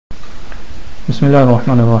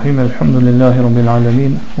Bismillahirrahmanirrahim. Alhamdulillahi rabbil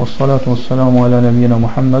alamin. Wassalatu wassalamu ala nabiyyina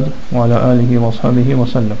Muhammad wa ala alihi wa ashabihi wa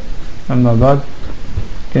sallam. Amma ba'd.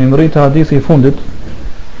 Kemi rritë hadithi I fundit,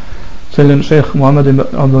 cilin Sheikh Muhammed ibn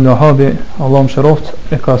Abdul Wahhabi, Allah mëshiroft,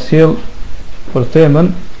 e ka sjell për temën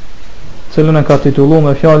cilën e ka titulluar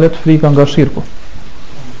me fjalët frika nga shirku.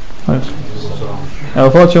 E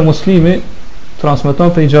thotë që muslimi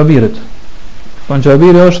transmeton prej Xhabirit.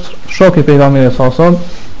 Xhabiri është shok I pejgamberit sallallahu alaihi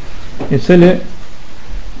wasallam, I cili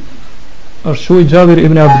është quajtur Xhabir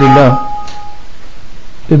ibn Abdullah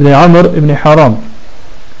ibn Amr ibn Haram,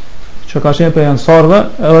 që ka qenë për ansarve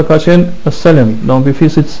edhe ka qenë as-Salami, do mbi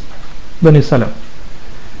fisit Bani Salam.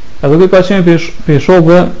 Edhe ka qenë për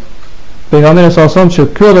shokëve pejgamberit sallallahu alaihi wasallam, që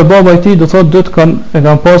ky dhe baba I tij do thotë do të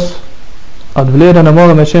kanë pas atë vlerën e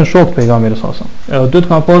madhe me qenë shok pejgamberit sallallahu alaihi wasallam. Edhe do të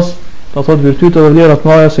kanë pas do thotë virtyte dhe vlera të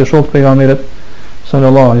mëdha si shok pejgamberit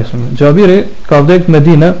sallallahu alaihi wasallam. Xhabiri ka vdekur në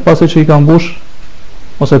Medinë pasi që I ka mbush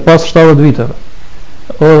ose pas 70 viteve.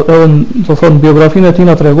 Edhe do thotë në biografinë e tij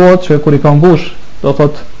na tregohet që kur I ka mbush, do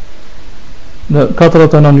thotë në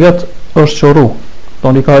 49 vjet është qoru,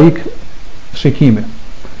 do I ka ik shikimi.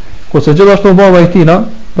 Kurse gjithashtu baba I tina,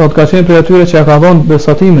 do të ka qenë prej atyre që ja ka dhënë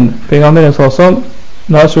besatimin pejgamberit sallallahu alaihi wasallam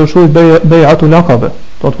në atë që quhet bej'atul aqaba.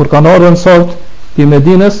 Do të kur kanë ardhur në sort I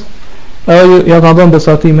Medinës, ai ja ka dhënë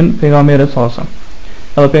besatimin pejgamberit sallallahu alaihi wasallam.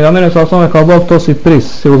 Edhe pejgamberi sallallahu alaihi wasallam e ka bërë këto si pris,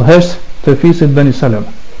 si udhëheqës të fisit Bani Salam.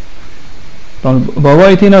 Don baba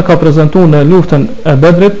I tina ka prezantuar në luftën e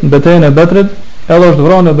Bedrit, në betejën e Bedrit, edhe është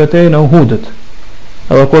vrarë në betejën e Uhudit.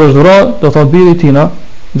 Edhe kur është vrarë, do thotë biri I tina,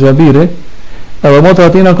 Xhabiri, edhe motra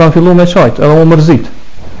e tina kanë filluar me çajt, edhe u mërzit.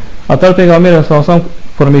 Atar pejgamberi sallallahu alaihi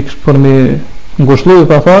wasallam për mi ngushëllui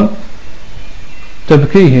ka thënë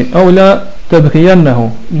tabkihi aw la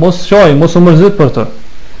tabkiyannahu, mos çaj, mos u mërzit për të.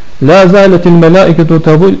 La zalet il malaikatu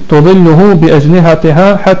tudhilluhu bi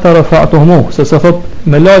ajnihatiha hatta rafa'tuhu, se thot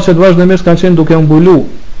melaqet vazhdimisht kanë qenë duke mbulu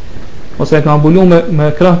ose e kanë mbulu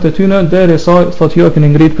me krahët e tyre derisa thot jo e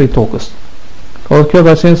keni ngrit prej tokës. Kjo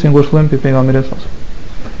ka qenë si ngushëllim për pejgamberin sallallahu alaihi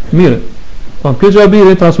wasallam. Mirë. Po ky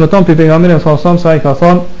Xhabiri transmeton për pejgamberin sallallahu alaihi wasallam se ai ka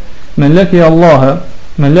thënë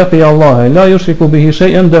men laqi Allah la yushriku bihi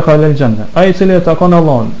shay'an dakhala al-janna. Ai I cili e takon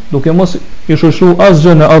Allahun duke mos I shoshru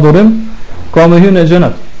asgjë në adhurim, ka me hyrë në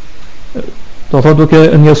xhenet. Do thotë duke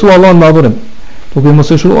njësu Allahun me adhurim, duke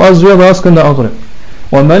mos I shoshru asgjë dhe askën në adhurim.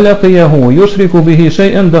 Wa man laqiyahu yushriku bihi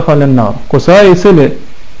shay'an dakhala an-nar. Kurse ai I cili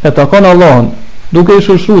e takon Allahun duke I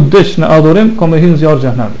shoshru diç në adhurim, ka me hyrë në zjarr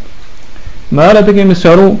xhenemit. Me anë të kemi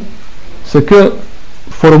sqaruar se kë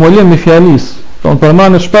formulim I fjalis, do të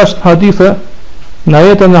përmendet shpesh hadithe, në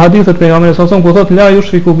ajetën e hadithet pejgamberit sallallahu alaihi wasallam ku thotë la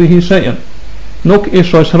yushriku bihi shay'an, nuk I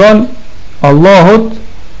shoshron Allahut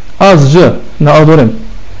asgjë në adhurim.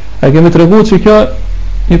 E kemi treguar se kjo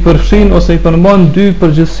I përfshin ose I përmban dy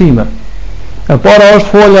përgjithësime. E para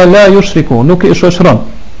është folja la yushriku, nuk I shoshron.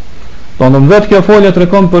 Do në vetë kjo folja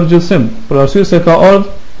tregon përgjithësim, për arsye se ka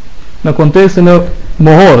ardhur në kontekstin e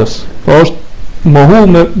mohorës. Po është mohu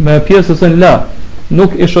me pjesën la,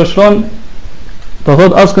 nuk I shoshron, do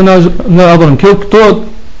thot askën në adhurim. Këto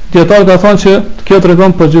dietar ka thënë që kjo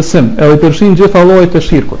tregon përgjithësim, edhe I përfshin gjitha llojet e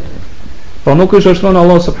shirkut. Po nuk I shoshron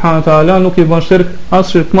Allah subhanahu wa taala, nuk I bën shirk, as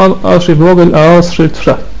shirk madh, as shirk vogël, as shirk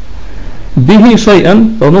fshat. Bihi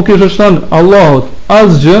shay'an, do nuk I shoshron Allahut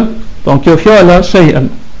asgjë, do kjo fjala shay'an,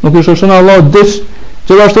 nuk I shoshron Allahut diç,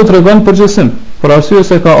 gjithashtu tregon përgjithësim, për arsye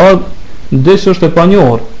se ka ardhur diç është e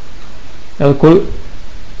panjohur. Edhe kur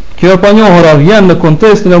kjo e panjohur vjen në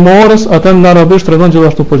kontekstin e mohorës, atë në arabisht tregon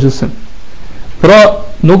gjithashtu përgjithësim. Pra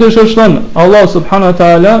nuk I shoshron Allah subhanahu wa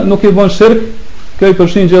taala, nuk I bën shirk, kjo I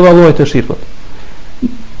përfshin gjitha llojet e shirkut.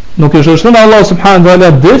 Nuk I shoshron Allah subhanahu wa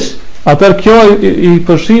taala diç, atëherë kjo I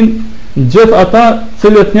përfshin gjithë ata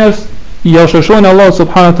cilët njerëz I shoshojnë Allah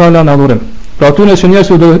subhanahu wa taala në adhurim. Pra atyre që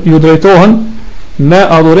njerëz ju drejtohen me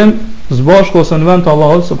adhurim zbashku ose në vend të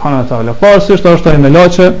Allahut subhanahu wa taala. Pavarësisht është ai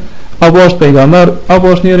melaqe, apo është pejgamber,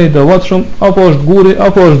 apo është njëri I devotshëm, apo është guri,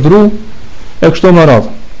 apo është dru, e kështu me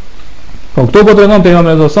radhë. Po këto po tregon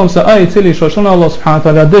pejgamberi sallallahu alaihi wasallam se ai I cili shoshon Allah subhanahu wa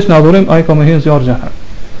taala diç në adhurim, ai ka më hyrë në zjarr xhenem.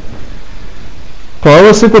 Po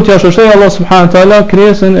edhe sikur t'ia shoshoj Allah subhanahu wa taala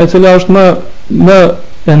krijesën e cila është më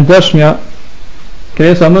e ndershmja,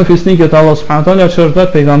 krijesa më fisnike të Allah subhanahu wa taala, që është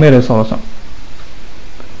vetë pejgamberi sallallahu alaihi wasallam.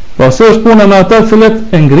 Po se është puna me ata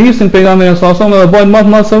cilët e ngrisin pejgamberin sallallahu alaihi wasallam dhe bojnë më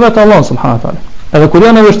të madh se vetë Allah subhanahu wa taala. Edhe kur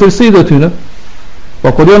janë në vështirësi të tyre,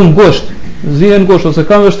 po kur janë ngusht, zihen ngusht ose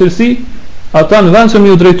kanë vështirësi, ata në vend se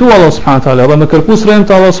më u drejtu Allah subhanahu wa taala, dhe me kërkues rrem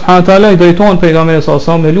të Allah subhanahu wa taala, I drejtohen pejgamberit sallallahu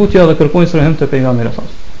alaihi wasallam me lutje dhe kërkojnë rrem të pejgamberit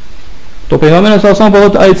sallallahu alaihi wasallam. To pejgamberi sallallahu alaihi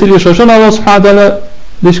wasallam po ai I cili shoshon Allah subhanahu wa taala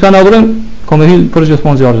diçka në adhurim, ka më hyrë për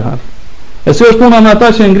gjithmonë zjarr xhenem. E si është puna me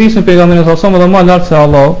ata që ngrisin pejgamberin sa më dhe më lart se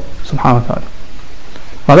Allah subhanahu wa taala.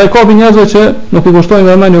 Andaj ka njerëzve që nuk i kushtojnë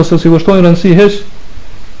vëmendje ose si kushtojnë rëndësi hiç,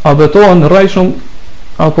 a betohen rrajshëm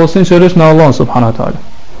apo sinqerisht në Allah subhanahu wa taala.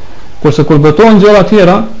 Kurse kur betohen gjëra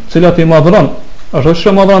tjera, të cilat i madhron, është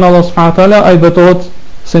që madhron Allah subhanahu wa taala, ai betohet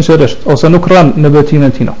sinqerisht ose nuk rën në betimin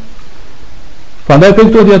e tij. Prandaj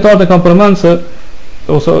për këto dietarët e kanë përmend se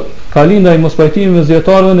ose ka lindaj mos pajtimi me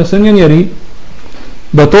dietarëve nëse një njeri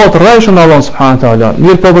betohet rrajshëm në Allah subhanahu wa taala,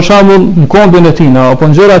 mirë po për shembull në kombin e tij apo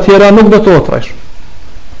në gjëra tjera nuk betohet rrajshëm.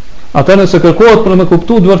 Atë nëse kërkohet për me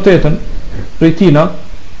kuptuar të vërtetën prej tina,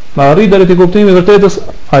 me arrit deri te kuptimi i vërtetës,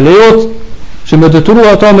 a lejohet që me detyru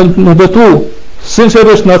ata me betu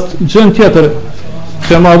sinqerisht në atë gjën tjetër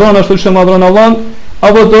që madhron ashtu që madhron Allah,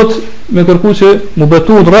 apo do të me kërku që mu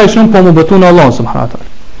betu të rrajshëm, po mu betu në Allah subhanahu wa taala.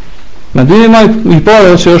 Mendimi më i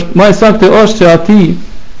parë që është më saktë është që ati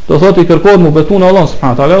do thotë i kërkohet mu betu në Allah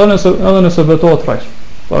subhanahu wa taala, edhe nëse betohet rrajshëm.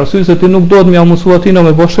 Për arsye se ti nuk do të më mësua ti në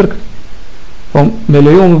me bësh shirk, po me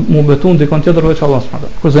lejo mu betu në dikon tjetër veç Allah subhanahu wa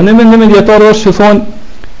taala. Kurse ne mendimi dietar është që thonë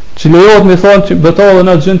që lejohet me thonë që betohet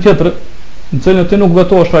në atë gjën tjetër në cilën ti nuk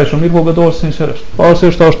betohesh rrajshëm, mirë po betohesh sinqerisht.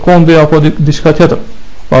 Pavarësisht është kombi apo diçka tjetër.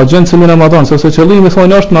 Pa gjën cilën e madhon, sepse qëllimi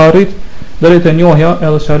thonë është në arrit deri te njohja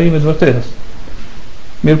edhe sqarimi i vërtetës.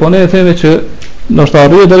 Mirë po ne e themi që ndoshta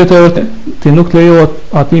arrit deri te vërtetë, ti nuk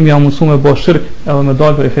lejohet atij më mësuar me bësh shirk edhe me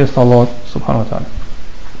dal për festë Allahut subhanahu wa taala.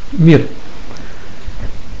 Mirë.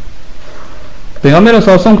 Pejgamberi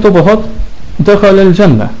sa son këto po thot, "Dakhala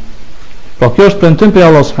al-janna." Po kjo është premtim për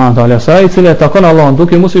Allah subhanahu wa taala, se ai i cili takon Allahun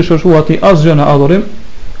duke mos i shoqëruar atij asgjë në adhurim,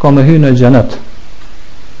 ka me hyrë në xhenet.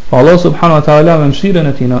 Po Allah subhanahu wa taala me mëshirën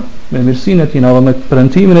e tina, me mirësinë e tina dhe me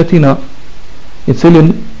premtimin e tina, i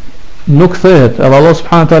cili nuk thehet, edhe Allah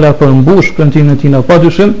subhanahu wa taala përmbush premtimin e tina pa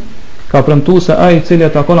dyshim, ka premtuar se ai i cili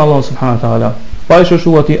takon Allah subhanahu wa taala, pa i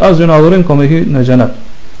shoqëruar atij asgjë në adhurim, ka me hyrë në xhenet.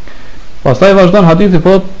 Pastaj vazhdon hadithi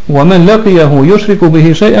thotë: "Wa man laqiyahu yushriku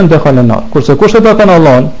bihi shay'an dakhala an-nar." Kurse kush e takon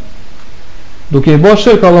Allahun duke i bërë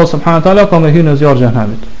shirk Allah subhanahu wa taala, ka me hyrë në zjarr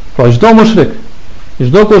xhenemit. Pra çdo mushrik,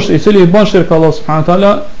 çdo kush i cili i bën shirk Allah subhanahu wa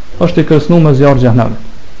taala, është i kërcënuar me zjarr xhenemit.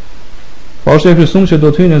 Po është i kërcënuar që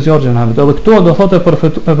do të hyjë në zjarr xhenemit. Edhe këto do thotë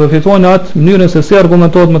përfitojnë atë mënyrën se si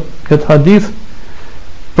argumentohet me këtë hadith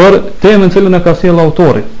për temën që cilën e ka sjellë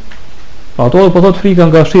autori. Autori po thotë frika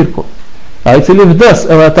nga shirku. Ai i cili vdes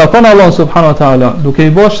edhe takon Allah subhanahu wa taala duke i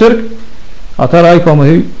bërë shirk, atëherë ai ka me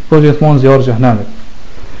hyrë përgjithmonë në zjarr xhenemit.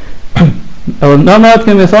 Edhe në atë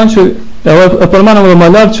kemi thënë që e përmendëm edhe më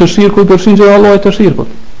lart që shirku përfshin gjëra Allahut të shirkut.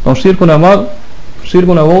 Don shirkun e madh,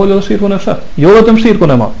 shirkun e vogël dhe shirkun e fshehtë. Jo vetëm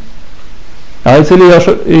shirkun e madh. Ai i cili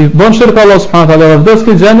i bën shirk Allah subhanahu wa taala vdes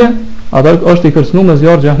këtë gjendje, atë është i kërcënuar me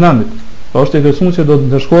zjarr xhenemit. Është i kërcënuar që do të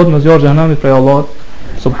ndeshkohet me zjarr xhenemit prej Allahut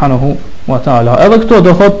subhanahu wa taala. Edhe këto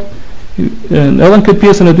do thotë edhe në këtë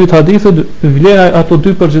pjesën e dytë hadithit vlen ato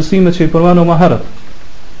dy përgjithësime që i përmendëm më herët.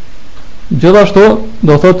 Gjithashtu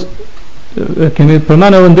do thotë kemi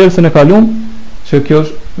përmendur edhe ndersën e kaluam që kjo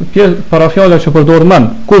është pjesë para fjala që përdor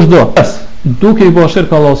mend kushdo duke i bërë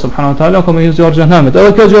shirk Allah subhanahu wa taala ka me hyrë zjarr xhenemit.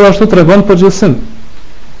 Edhe kjo gjithashtu tregon përgjithësim.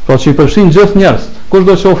 Po që i përfshin gjithë njerëzit,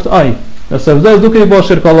 kushdo qoftë ai, nëse vdes duke i bërë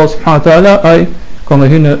shirk Allah subhanahu wa taala, ai ka me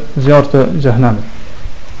hyrë në zjarr të xhenemit.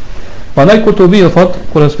 Prandaj Kurtubi thot,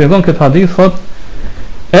 kur e shpjegon këtë hadith thot: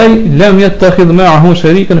 "Ai lam yattakhidh ma'ahu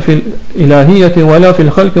sharikan fil ilahiyati wala fil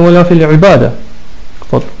khalqi wala fil ibada."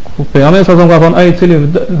 Thot pejgamberi sa ka thonë ai i cili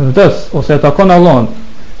vdes ose takon Allahun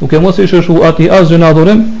duke mos i shoqëruar atij asgjë në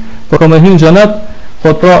adhurim, por ka me hyrë në xhenet,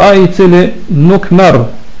 thot pra ai i cili nuk merr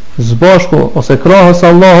zbashku ose krahas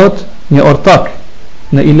Allahut një ortak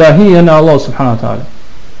në ilahijen e Allah subhanahu wa taala.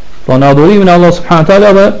 Po në adhurimin e Allah subhanahu wa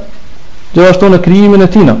taala dhe gjithashtu në krijimin e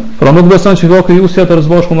tina. Pra nuk beson që ka krijuar tjetër së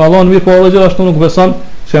bashku me Allahun, mirë po edhe gjithashtu nuk beson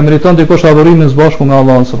se meriton dikush adhurimin së bashku me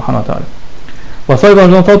Allahun subhanahu wa taala. Pastaj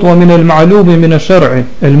vazhdon thotë: "Wa min al-ma'lumi min ash-shar'i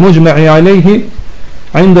al-mujma'i 'alayhi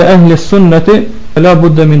 'inda ahli as-sunnati la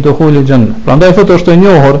budda min dukhul al-janna." Prandaj thotë është e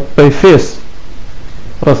njohur prej fesë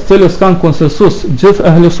rreth cilës kanë konsensus gjithë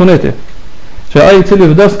ahli sunneti që ai i cili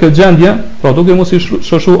vdes këtë gjendje, pra duke mos i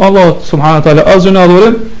shoqëruar Allah subhanahu wa taala asgjë në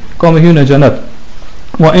adhurim, ka me hyrë në xhenet.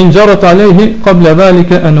 Wa in jarat alayhi qabla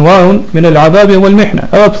dhalika anwa'un min al-'adhab wal-mihna.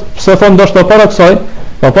 Edhe pse thon ndoshta para kësaj,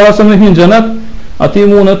 para se me hyrë në xhenet, aty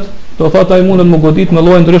mundet, do thotë ai mundet më godit me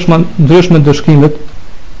lloje ndryshme të dëshkimit,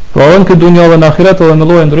 pra edhe në këtë dunjë dhe në ahiret edhe me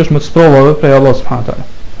lloje ndryshme të sprovave prej Allah subhanahu wa taala.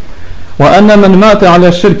 Wa anna man mata 'ala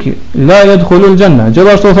ash-shirki la yadkhulu al-janna.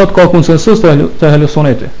 Gjithashtu thotë ka konsensus të ahli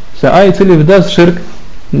sunneti se ai i cili vdes shirk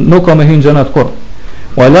nuk ka me hyrë në xhenet kurrë.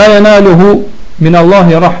 Wa la yanaluhu min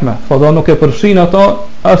Allahi rahma, fa do nuk e përfshin ata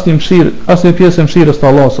asnjë mëshirë, asnjë pjesë mëshirës të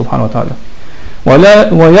Allah subhanahu wa taala.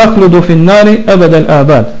 wa yakhludu fi an-nari abada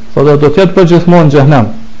al-abad. Thotë do të jetë përgjithmonë në xhenem,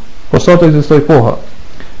 por sa të ekzistojë koha.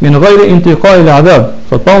 Min ghayri intiqai al-adab,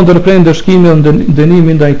 thotë pa u ndërprerë dëshkimin dhe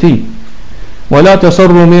dënimin ndaj tij. Wala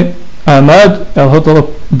tasarrumi amad, edhe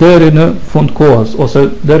deri në fund kohës ose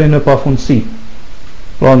deri në pafundësi.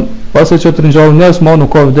 Pra, pasi që të ringjallë njerëz, ma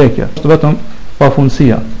nuk ka vdekje, është vetëm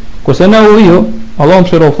pafundësia. Kurse në uriu, Allah më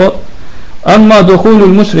shiro thot, amma dukhulu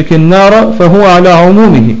al-mushriki an-nara fa huwa ala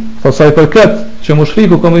umumihi. Fa sa i përket që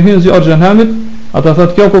mushriku ka më hyrë zjarr xhenemit, ata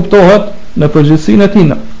thotë kjo kuptohet në përgjithësinë e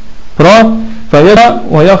tij. Pra, fa yara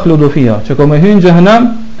wa yakhludu fiha, që ka më hyrë në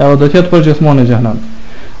xhenem, edhe do të jetë përgjithmonë në xhenem.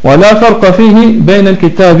 Wa la farqa fihi bayna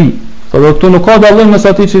al-kitabi. Fa do këtu nuk ka dallim mes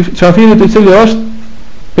atij qafirit i cili është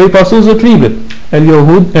prej pasuesve të librit,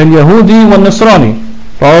 el-jahudi wa an-nasrani.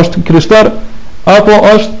 Pra është krishter apo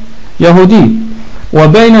është jahudi. Wa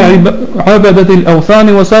bayna ibadati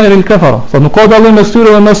al-awthani wa sa'ir al-kafara. Fa nuk ka dallim mes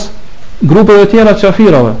tyre dhe mes grupeve tjera të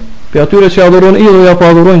qafirave, për atyre që adhurojnë idhuj apo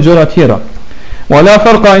adhurojnë gjëra tjera. Wa la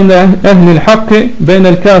farqa inda ahli al-haqq bayna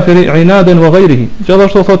al-kafiri inadan wa ghayrihi.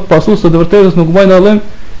 Gjithashtu thot pasuesët e vërtetës nuk bëjnë dallim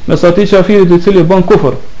mes atij qafirit i cili bën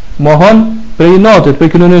kufër, mohon për inatit, për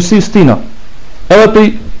kënaqësisë tina, edhe për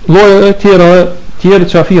lloje tjera të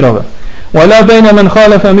qafirave. Wa la bayna man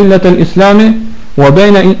khalafa millat al-islam wa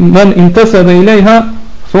bayna man intasaba ilayha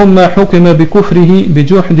thumma hukima bi kufrihi bi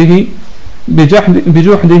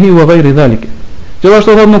juhdihi wa ghayri dhalik.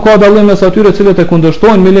 Gjithashtu thot nuk ka dallim mes atyre të cilët e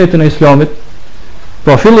kundërshtojnë miletin e islamit,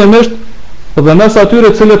 pra fillimisht dhe mes atyre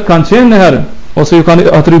të cilët kanë qenë në herë ose ju kanë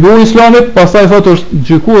atribuar islamit, pastaj thot është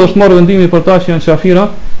gjykuar, është marrë vendimi për ta që janë qafira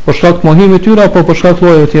për shkak të mohimit tyre apo për shkak të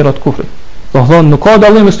llojeve të tjera të kufrit. Do thonë nuk ka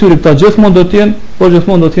dallim mes tyre, këta gjithmonë do të jenë, por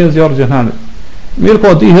gjithmonë do të jenë zjarr xhenemit. Mirë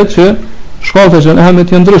po dihet që shkallët e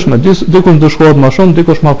xhenemit janë ndryshme, dikush do shkohet më shumë,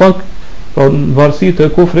 dikush më pak, po në varësi të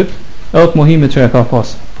kufrit edhe të mohimit që e ka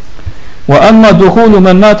pas. Wa amma dukhulu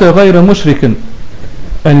man mata ghayra mushrikin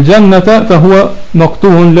al-jannata fa huwa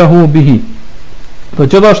maqtu'un lahu bihi. Po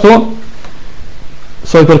gjithashtu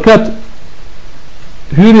sa i përket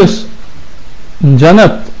hyrjes në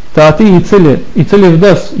xhenet të atij i cili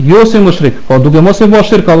vdes jo si mushrik, po duke mos i bërë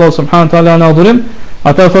shirk Allah subhanahu wa taala në adhurim,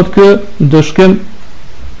 ata thot ky dëshkim,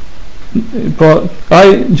 po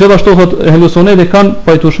ai gjithashtu thot ehlusuneti kanë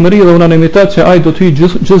pajtueshmëri dhe unanimitet që ai do të hyjë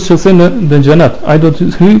gjithsesi në xhenet, ai do të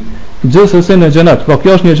hyjë gjithsesi në xhenet. Po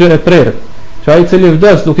kjo është një gjë e prerë, që ai i cili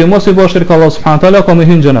vdes duke mos i bërë shirk Allah subhanahu wa taala ka më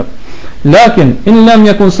hyrë në xhenet. Lakin in lam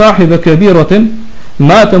yakun sahib kabiratin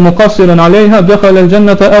mata muqassiran alayha dakhala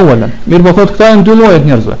al-jannata awwalan. Mirë po thot këta janë dy lloje të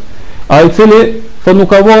njerëzve. Ai i cili thot nuk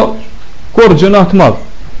ka bërë kur gjëna të madh,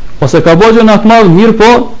 ose ka bërë gjëna të madh, mirë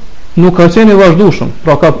po nuk ka qenë i vazhdueshëm,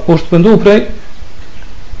 pra ka ushpendu prej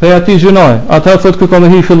atij gjënaje. Ata thot ky ka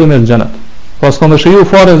më hyrë fillimisht në xhenet, pas ka më shiju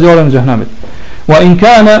fare zjarrin e xhenemit. Wa in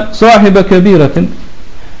kana sahiba kabiratin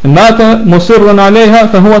mata musirran alayha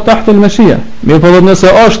fa huwa tahta al-mashiyah. Mirë po thot nëse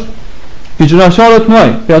është i gjënaqarët të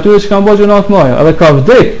mëj, për atyre që kanë bërë gjëna të mëja, edhe ka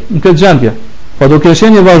vdek në këtë gjendje, po duke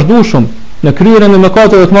qenë i vazhdueshëm në kryerjen e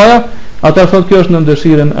mëkateve të mëja, ata thotë kjo është në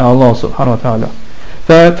dëshirën e Allahut subhanahu wa taala.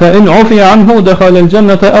 Fa in ufiya anhu dakhala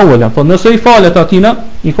al-jannata awwalan. Po nëse i falet atina,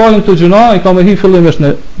 i falen këto gjëna, i ka më hyrë fillimisht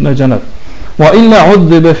në xhenet. Wa illa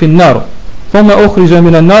udhiba fi an-nar, thumma ukhrija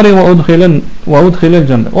min an-nar wa udkhila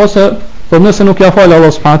al-janna. Ose po nëse nuk ja fal Allah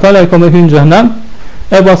subhanahu wa taala, i ka më hyrë në xhenem,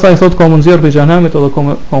 e pastaj thot ka mund zjerë për xhenemit edhe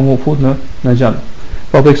ka mu fut në xhenem.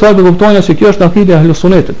 Po për kësaj do kuptojnë se kjo është akide e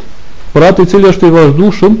ahlusunetit, por atë i cili është i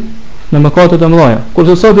vazhdueshëm në mëkatet e mëdha.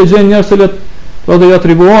 Kurse sot e gjen njerëz që do i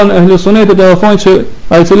atribuohen ahlusunetit dhe thonë që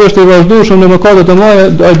ai i cili është i vazhdueshëm në mëkatet e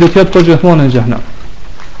mëdha ai do të jetë përgjithmonë në xhenem.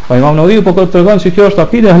 Po Imam Nawawi po tregon se kjo është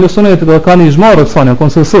akide e ahlusunetit dhe kanë ixhmarrë thonë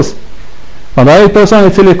konsensus. Prandaj ai person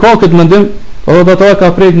i cili ka këtë mendim edhe do të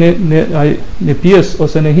ka prek një pjesë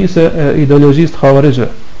ose në hise e ideologjisë të xhavarixhëve.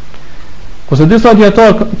 Kurse disa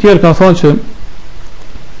dietarë tjerë kanë thënë që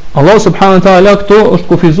Allah subhanahu wa taala këto është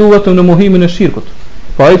kufizuar vetëm në mohimin e shirkut.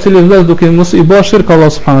 Po ai i cili vdes duke mos i bërë shirk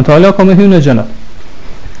Allah subhanahu wa taala ka më hyrë në xhenet.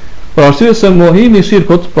 Por arsye se mohimi i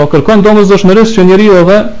shirkut po kërkon domosdoshmërisht që njeriu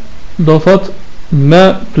edhe do thotë me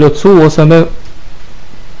plotsu ose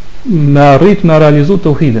me arrit me realizu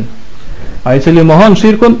tauhidin. Ai i cili mohon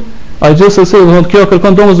shirkun, ai gjithsesi do thotë kjo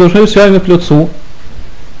kërkon domosdoshmërisht që ai me plotsu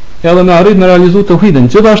edhe me arrit me realizu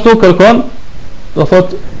tauhidin. Gjithashtu kërkon do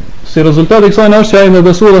thotë si rezultat i kësaj është që ai me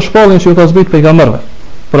besu dhe shpallin që u ka zbrit pejgamberëve.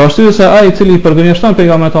 Për arsye se ai i cili përgënjeshton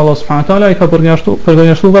pejgamberin Allah subhanahu wa taala, ai ka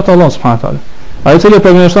përgënjeshtuar vetë Allah subhanahu wa taala. Ai i cili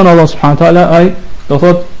përgënjeshton Allah subhanahu wa taala, ai do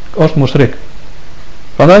thotë është mushrik.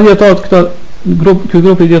 Prandaj dietat ky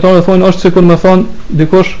grup i dietarëve thonë është sikur më thon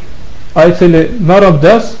dikush ai i cili merr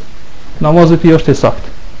abdes, namazi i tij është i saktë.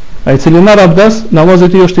 Ai i cili merr abdes, namazi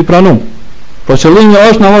i tij është i pranuar. Po qëllimi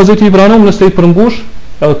është namazit i pranuar nëse i përmbush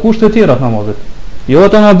edhe kushtet e tjera të namazit. Jo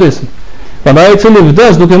vetëm abdesin. Prandaj ai i cili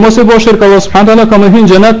vdes duke mos i bërë shirk Allah subhanahu taala ka më hyrë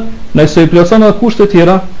në xhenet nëse i plotson edhe kushtet e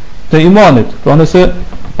tjera të imanit. Pra nëse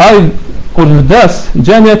ai kur vdes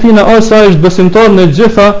gjendja e tij është se ai është besimtar në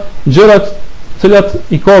gjitha gjërat të cilat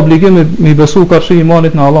i ka obligim me besu karshi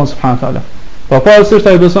imanit në Allah subhanahu taala. Pa pavarësisht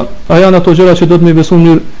ai beson, ai janë ato gjëra që do të më besu në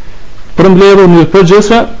mënyrë përmbledhur, në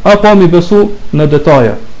përgjithëse apo më besu në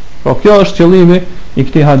detaje. Pra kjo është qëllimi i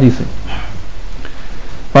këtij hadithi.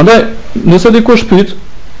 Prandaj nëse dikush pyet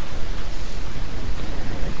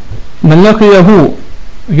men laqiyahu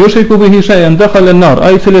yushriku bihi shay'an dakhala an-nar,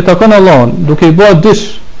 ai cili takon Allahun duke i bërë dish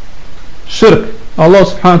shirk Allah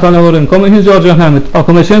subhanahu wa taala ka më hyrë në xhenemit,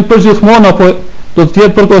 apo më qenë përgjithmonë apo do të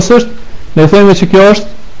jetë përkohësisht, ne themi që kjo është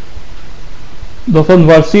do thonë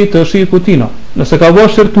varësi të shirkut tina. Nëse ka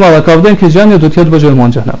bërë shirk të madh, ka vdenë këtë gjendje, do të jetë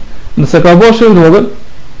gjithmonë në xhenem. Nëse ka bërë shirk të vogël,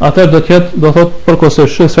 atëherë do të jetë do thotë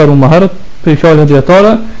përkohësisht shësëru më herët për fjalën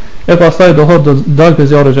dietare e pastaj do thotë do dalë pe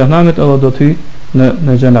zjarri i xhenemit edhe do të hyjë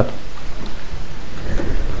në xhenet.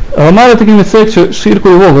 Edhe marrë të kemi thënë që shirku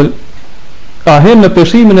i vogël a hen në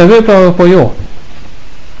peshimin e veprave apo jo.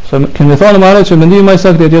 Se kemi thënë më herët që mendimi më i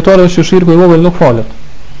saktë dietare është që shirku i vogël nuk falet.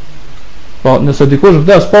 Po nëse dikush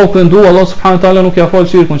vdes pa u penduar, Allah subhanahu wa taala nuk ja fal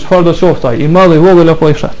shirkun, çfarë do qoftë ai, i madh i vogël apo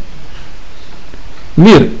i fshat.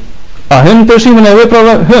 Mirë, a hen në peshimin e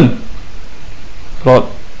veprave? Hen. Pra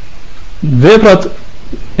veprat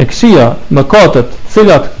e këqija, mëkatet,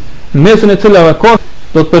 cilat mesin e cilave ka,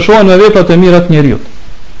 do të peshohen me veprat e mira të njerëzit.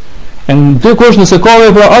 Dikush nëse ka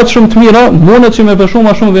vepra aq shumë të mira, mundet që me peshu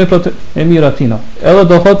më shumë veprat e mira tina. Edhe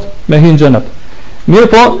do thot me hin xhenet. Mirë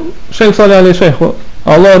po, Sheikh Saleh Ali Sheikh,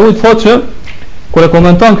 Allah rujt thot që kur e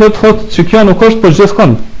komenton këtë thot që kjo nuk është për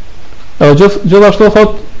gjithkund. Edhe gjithashtu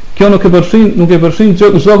thot kjo nuk e përfshin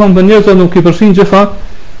çdo kënd të njerëzve, nuk i përfshin gjitha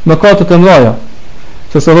mëkatet e mëdha.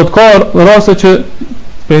 Sepse thot ka raste që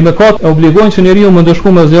për mëkat e obligojnë që njeriu më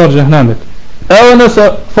ndeshku me zjarr xhenemit. Edhe nëse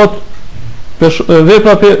thot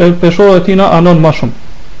vepra e peshore e tina anon më shumë.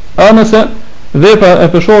 A nëse vepra e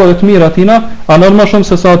peshore të mira tina anon më shumë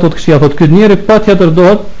se sa ato të këqija. Thot ky njeri patjetër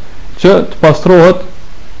dohet që të pastrohet,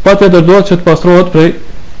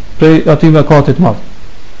 prej atij mëkatit të madh.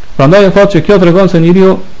 Prandaj e thotë që kjo tregon se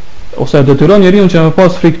njeriu ose detyron njeriu që me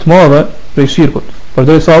pas frikë të madhe prej shirkut.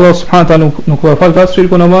 Përderisa Allah subhanahu taala nuk ka fal as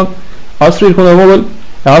shirkun e madh, as shirkun e vogël,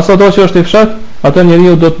 e as ato që është i fshat, atë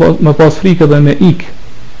njeriu do të më pas frikë dhe me ik.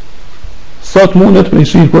 Sa të mundet me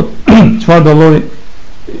shirkut, çfarë do lloj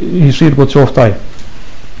i shirkut qoftë ai.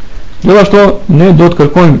 Gjithashtu ne do të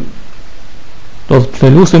kërkojmë, do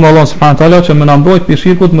të lutim Allah subhanahu taala që më na mbrojt pi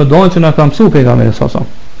shirkut me doën që na ka mësuar pejgamberi sallallahu alajhi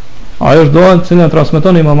wasallam. Ajo është doën që na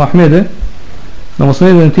transmeton Imam Ahmedi në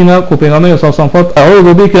musnedin e tij ku pejgamberi sallallahu alajhi wasallam thotë: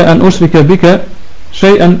 "A'udhu bika an ushrika bika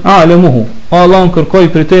shay'an a'lamuhu." Allah kërkoj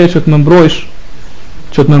për te që të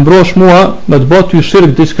më mbrosh mua me të bëj ty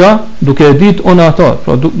shirk diçka duke e ditë unë ato,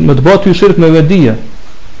 pra me të bëj ty shirk me vetdije.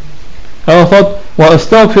 Edhe thot: "Wa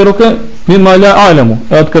astaghfiruka mimma la a'lamu."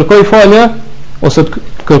 Edhe të kërkoj falje ose të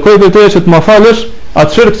kërkoj për te që të më falësh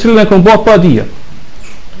atë shirk cilën e kam bërë pa dije.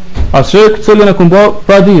 Atë shirk cilën e kam bërë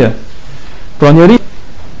pa dije. Pra njeri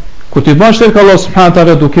kur ti bën shirk Allah subhanahu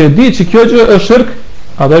taala duke e ditë që kjo gjë është shirk,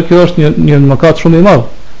 atë kjo është një mëkat shumë i madh.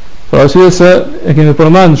 Për arsye se e kemi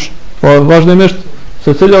përmendur, po vazhdimisht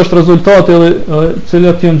se cili është rezultati dhe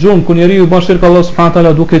cilat janë gjumë ku njeriu bën shirk Allah subhanahu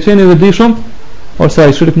taala duke qenë i vetëdijshëm, ose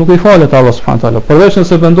ai shirk nuk i falet Allah subhanahu taala, përveç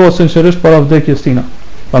nëse vendoset sinqerisht para vdekjes tina.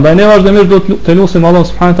 Prandaj ne vazhdimisht do të lutim Allah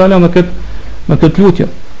subhanahu taala me këtë lutje.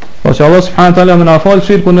 Po që Allah subhanahu taala më na fal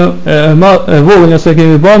shirkun e vogël nëse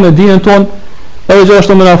kemi bërë me dijen tonë, edhe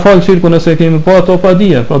gjithashtu më na fal shirkun nëse kemi bërë ato pa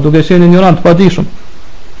dije, pra duke qenë ignorant, pa dijshëm.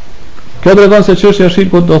 Kjo tregon se çështja e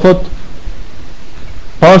shirkut do thotë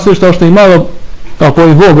pavarësisht është i madh apo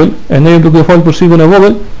i vogël, e ne duke fal për shirkun e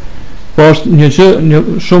vogël, po është një gjë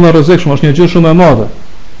shumë e rrezikshme, është një gjë shumë e madhe.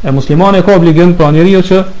 E muslimani ka obligim pra njeriu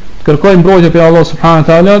që të kërkojë mbrojtje prej Allah subhanahu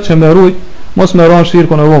taala që më ruaj mos më ran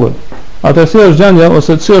shirkun e vogël. Atë si është gjendja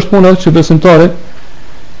ose si është puna që besimtari,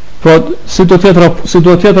 pra si do të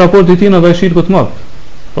jetë raporti i tij ndaj shirkut të madh.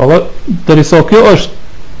 Pra derisa kjo është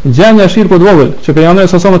gjendja e shirkut të vogël, që pejgamberi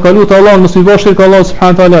sa më ka lutur Allahun mos i bësh shirk Allah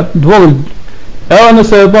subhanahu taala të vogël. Edhe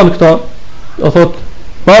nëse e bën këtë, do thot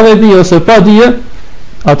pa vedi ose pa dije,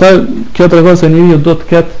 atë kjo tregon se njeriu do të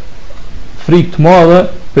ketë frikë të madhe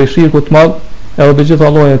për shirkut të madh edhe për gjitha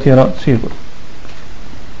llojet e tjera të shirkut.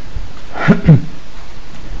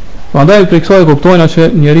 Prandaj për kësaj kuptojna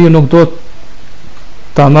që njeriu nuk do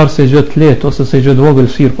ta marrë se gjë të lehtë ose se gjë të vogël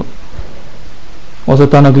shirkut, ose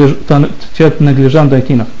ta qetë neglizhant ndaj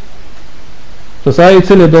tij. Sepse ai i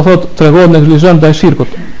cili do thot tregon neglizhant ndaj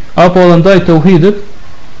shirkut, apo edhe ndaj tauhidit,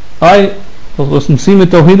 ai ose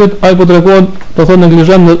mësimit të tauhidit, ai po tregon, do thotë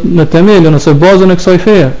neglizhent në themelin ose bazën e kësaj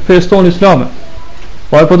feje, fesë tonë islame.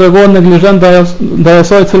 Po ai po tregon neglizhent ndaj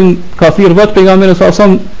asaj që ka thirr vetë pejgamberi sa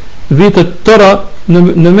son vite tëra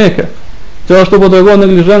në Mekë. Që ashtu po tregon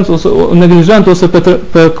neglizhent ose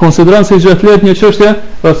për konsideron se gjë flet një çështje,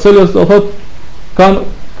 për cilës do thotë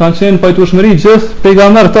kanë qenë pajtueshmëri gjithë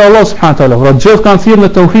pejgamberët e Allah subhanahu taala. Pra gjithë kanë thirrë në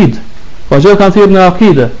tauhid, po gjithë kanë thirrë në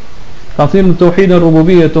akide. Kanë thirrë në tauhidin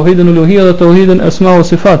rububiyye, tauhidin uluhiyye dhe tauhidin asma wa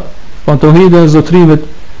sifat, po tauhidin e zotrimit,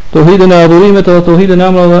 tauhidin e adhurimit dhe tauhidin e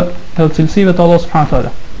emrave dhe cilësive të Allah subhanahu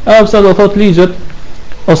taala. Pse do thotë ligjet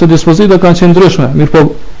ose dispozitat kanë qenë ndryshme, mirëpo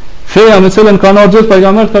feja me cilën kanë ardhur gjithë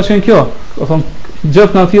pejgamberët ka qenë kjo. Do thonë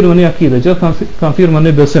gjithë kanë thirrë në akide, gjithë kanë thirrë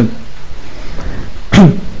në besim.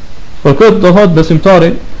 Por këtë do thotë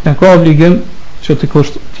besimtari e ka obligim që të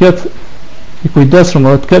jetë i kujdesshëm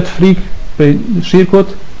dhe të ketë frikë prej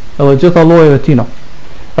shirkut edhe gjitha llojeve tina.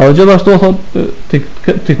 Edhe gjithashtu thotë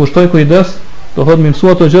të kushtoj kujdes, do thotë më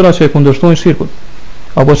mësua ato gjëra që e kundërshtojnë shirkut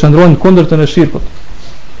apo qëndrojnë kundërtën e shirkut.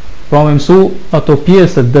 Pra më mësu ato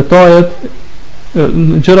pjesët, detajet,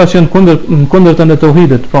 gjëra që janë kundërtën e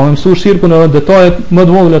tauhidit, pra më mësu shirkun edhe detajet më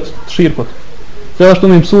të vogla të shirkut. Gjithashtu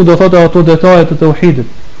më mësu do thotë ato detajet të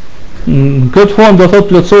tauhidit. Në këtë formë do thotë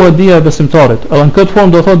plotësohet dija e besimtarit. Edhe në këtë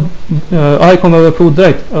formë do thotë ai ka më vepruar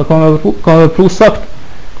drejt, ka vepruar sakt,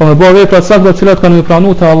 ka më bërë vepra sakta të cilat kanë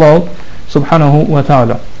pranuar te Allahu subhanahu wa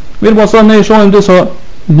taala. Mirë, po sa ne i shohim disa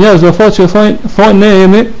njerëz do thotë që thonë ne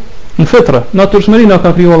jemi në fitrë, natyrshmëri na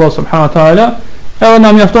ka krijuar Allah subhanahu wa taala, edhe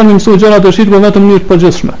na mjafton të mësojmë gjëra të shirkut vetëm në mënyrë të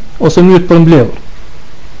përgjithshme ose në mënyrë të përmbledhur.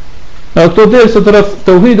 Edhe këto derisa të rreth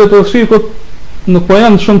tauhidit të shirkut nuk po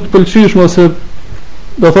janë shumë të pëlqyeshme ose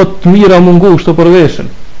do thotë të mira mungush të përveshin.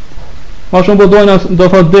 Ma shumë po dojnë do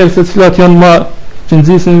thotë derisa të cilat janë më që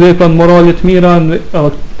nxisin vepra morale të mira,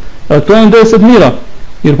 ato janë derisa të mira.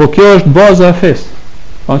 Mirë, po kjo është baza e fesë.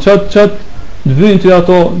 Pa çat të vijnë ty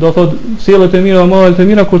ato do thotë sjelljet e mira, morale të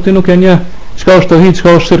mira kur ti nuk e njeh çka është tauhid,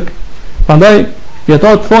 çka është shirk. Prandaj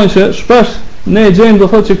dietat thonë që shpesh ne e gjejmë do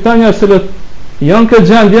thotë që këta njerëz që janë këtë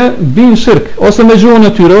gjendje bin shirk ose me gjuhën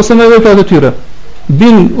e tyre ose me veprat e tyre.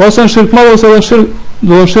 Bin ose në shirk madh ose në shirk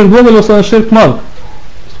do shirk vogël ose në shirk madh.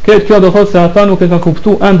 Këtë kjo do thotë se ata nuk e kanë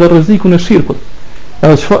kuptuar ende rrezikun e shirkut.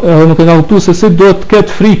 Edhe nuk e kanë kuptuar se si duhet të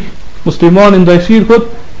ketë frikë muslimani ndaj shirkut,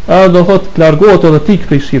 edhe do thotë të largohet edhe tik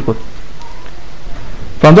prej shirkut.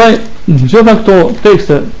 Prandaj në gjitha këto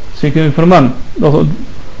tekste që kemi përmend, do thotë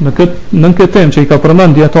në këtë temë që i ka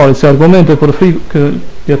përmend dietari si argumente për frikë,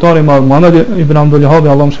 dietari Muhammed ibn Abdul Wahhab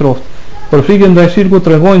Allahu mëshiroft, për frikën ndaj shirkut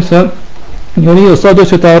tregojnë se njeriu sado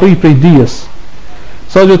që të arrijë prej dijes,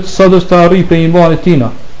 sado që të arrijë prej imanit tina,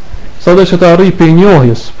 sado që të arrijë prej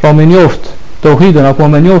njohjes, pra me njoft tauhidin apo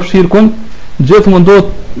me njoft shirkun, gjithmonë do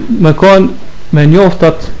me njoft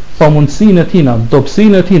atë pamundsinë e tina,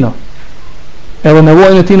 dobësinë e tina, edhe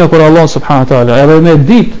nevojën e tina për Allah subhanahu wa taala, edhe me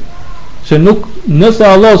ditë që nëse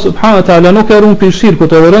Allah subhanahu wa taala nuk e ruan prej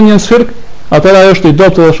shirkut edhe rënien shirk, atëra ajo është i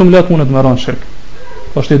dobët edhe shumë lehtë mundet me rënë shirk.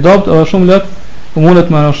 Është i dobët edhe shumë lehtë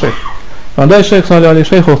mundet me rënë shirk. Prandaj Sheikh Salih Ali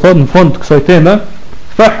Sheikhu thot në fund të kësaj teme,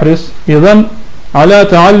 fahris idhan ala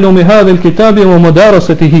ta'allumi hadha al-kitab wa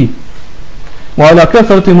mudarasatihi wa ala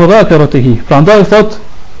kathrati mudhakaratihi. Prandaj thot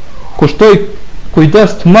kushtoj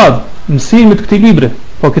kujdes të madh mësimit të këtij libri,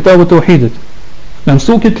 po kitabut e tauhidit. Me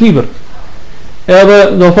mësu këtë libër. Edhe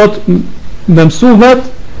do thot me mësu vet,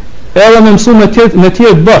 edhe me mësu me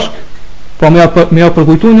tjerë bashk. Po me ja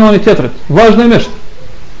përkujtu njëri tjetrit, vazhdimisht.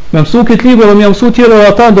 Me mësu këtë libër dhe me mësu tjerë dhe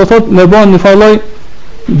ata do thot me bën një falloj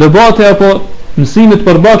debate apo mësimit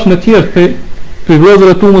përbashkë në tjerë për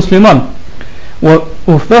vëllezërit tu musliman.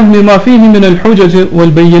 U fahmi ma fihi min al-hujaj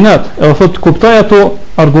wal-bayinat. Edhe thot kuptoj ato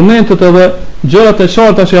argumentet edhe gjërat e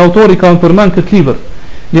qarta që autori ka përmend këtë libër.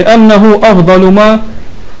 Li annahu afdalu ma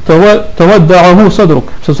tawadda'ahu sadruk.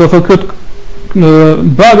 Se thot këtë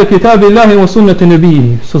ba'da kitabillahi wa sunnati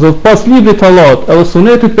nabihi. Se thot pas librit të Allahut edhe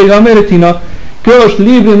sunetit pejgamberit tina, kjo është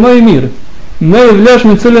libri më i mirë, më i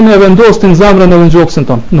vlefshëm i cilën e vendostin zemrën edhe gjoksin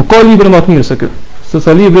ton. Nuk ka libër më të mirë se ky.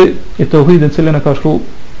 Se libri i tauhidit i cilën e ka shkruar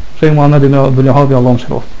Sheikh Muhammed ibn Abdul Wahhab Allahu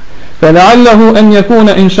mëshiroft. فلعله أن يكون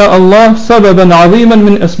إن شاء الله سببا عظيما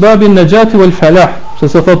من أسباب النجاة والفلاح. Se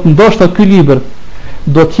thot ndoshta ky libër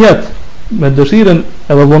do të jetë me dëshirën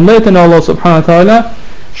edhe vullnetin e Allah subhanahu wa taala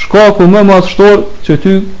shkaku më madhështor që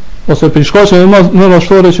ty ose për shkaqe më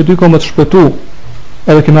madhështore që ty ka më të shpëtu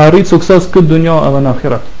edhe kemi arrit sukses këtë dunja edhe në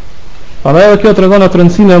ahiret. Prandaj edhe kjo tregon atë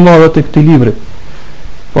rëndësinë e madhe të këtij libri.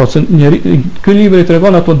 Po se ky libër i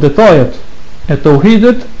tregon ato detajet e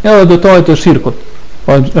tauhidit edhe detajet e shirkut.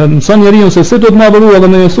 Pa mëson njeriu se si duhet të adhurojë dhe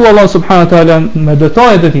me Jesu Allah subhanahu wa taala me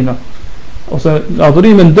detajet e tina, ose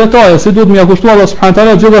adhurimin detaje si duhet më kushtuar Allah subhanahu wa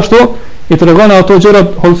taala, gjithashtu i tregon ato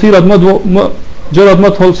gjërat holsirat gjërat më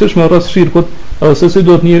të holësishme rreth shirkut, edhe se si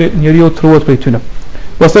duhet njeriu të ruhet prej tyre.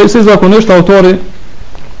 Pastaj si zakonisht autori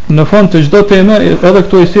në fund të çdo teme edhe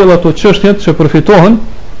këtu i sjell ato çështjet që përfitohen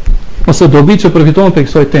ose dobit që përfitohen prej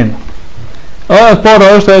kësaj teme. E para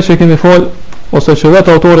është ajo që kemi fol ose që vetë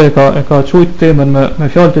autori e ka quajtur temën me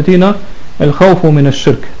fjalët e tina el khawfu min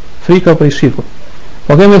ash-shirk, frika prej shirkut.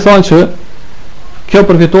 Po kemi thënë që kjo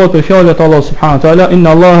përfitohet për fjalët e Allah subhanahu wa taala, inna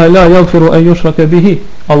Allaha la yaghfiru an yushraka bihi.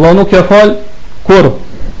 Allah nuk ja fal kur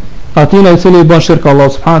atina i cili i bën shirk Allah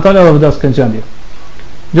subhanahu wa taala dhe vdes në xhennet.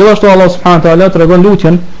 Gjithashtu Allah subhanahu wa taala tregon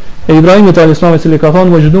lutjen e Ibrahimit alayhis salam, i cili ka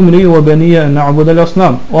thënë wajdumni wa baniya an na'budu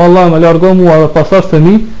al-asnam. O Allah, më largo mua dhe pasas të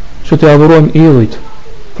mi që të adhurojmë idhujt.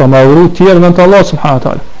 Pra më adhuru tjerë me të Allah subhanahu wa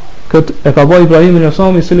taala. Kët e ka bëj Ibrahim alayhis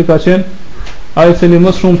salam, i cili ka qenë ai i cili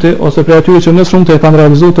më shumti ose prej atyre që më shumti e kanë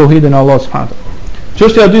realizuar tauhidin e Allah subhanahu wa taala.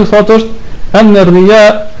 Çështja e dytë thotë është an riya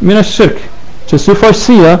min ash-shirk, që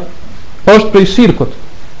syfaqësia është prej shirkut.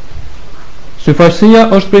 Syfaqësia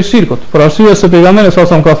është prej shirkut. Për arsye se pejgamberi sa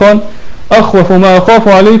ka thënë akhwafu ma akhafu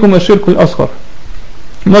aleikum ash-shirku al-asghar.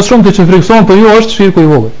 Më shumë që frikson për ju është shirku i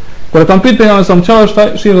vogël. Kur e kam pyet pejgamberin sa çfarë është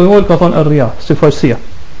shirku i vogël, ka thënë ar-riya, syfaqësia.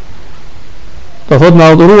 Ka thotë me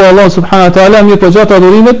adhuru Allah subhanahu wa taala, mirë po gjatë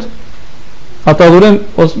adhurimit, ata adhurim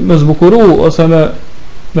ose me zbukuru ose me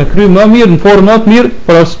kry më mirë në formë më të mirë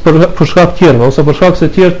për shkak të tjerëve ose për shkak se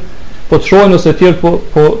të tjerë po të shohin ose të tjerë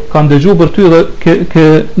po kanë dëgjuar për ty dhe ke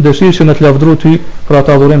dëshirë që me të lavdëruar ty për atë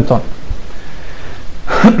adhurim tonë.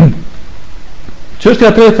 Çështja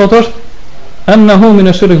e tretë thotë është annahu min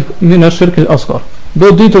ash-shirk al-asghar. Do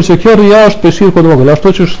ditur që kjo rija është për shirku i vogël, ashtu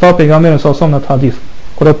siç tha pejgamberi sa në atë hadith.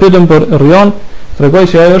 Kur e pyetëm për rijan, tregoi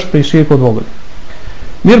se ajo është për shirku i vogël.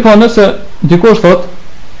 Mirë, po nëse dikush thotë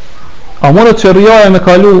a moret që rijaja me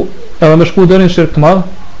kalu edhe me shku deri në shirk të madh?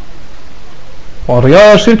 Po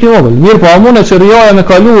rijaja është shirk i vogël. Mirë, po a moret që rijaja me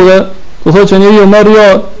kalu dhe të thotë që njeriu me rija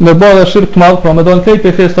me bë shirk të madh, pra me don kej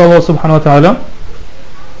pe festë Allah subhanahu wa taala?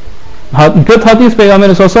 Në këtë hadith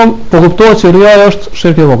pejgamberi sa po kuptohet që rijaja është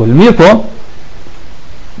shirk i vogël. Mirë, po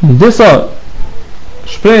në disa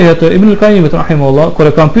shprehje të Ibn al-Qayyimit rahimahullah, kur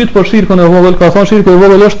e kanë pyet për shirkun e vogël, ka thënë shirku i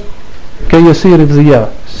vogël është ke yesiri ziya,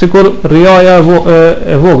 sikur rijaja e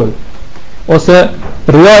vogël ose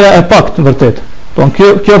rijaja e pakt vërtet. Don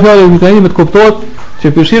kjo fjalë e Ibn al-Qayyimit kuptohet që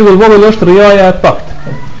për shirku i vogël është rijaja e pakt.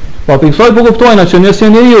 Po për kësaj po kuptojnë që nëse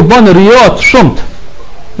njeriu bën rija të shumt,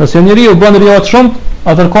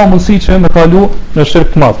 atë ka mundësi që me kalu në shirk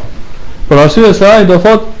të madh. Për arsye se ai do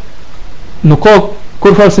thotë nuk ka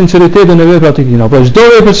kur fal sinqeritetin e veprat e tij. Po çdo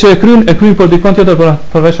vepër që e kryen për dikon tjetër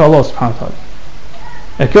përveç Allah subhanahu taala.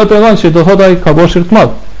 E kjo tregon se do thotë ai ka bërë shirk të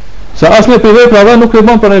madh. Se asnjë prej veprave nuk e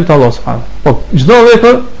bën për hir të Allah subhanahu. Po çdo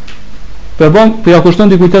vepër për bën për ja kushton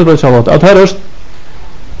dikujt tjetër përveç Allahut. Atëherë është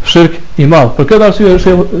shirk i madh. Për këtë arsye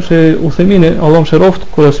she Uthemini, Allahu mëshiroft,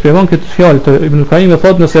 kur e shpjegon këtë fjalë të Ibn Qayyim,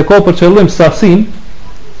 thotë nëse ka për qëllim sasin,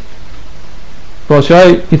 po që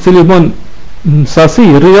ai i cili bën sasi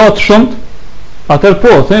riyat shumë, atëherë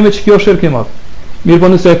po, themi që kjo është shirk i madh. Mirë, po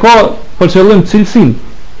nëse ka për qëllim cilësinë,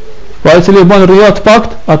 po ai i cili bën riyat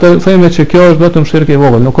pakt, atëherë themi që kjo është vetëm shirk i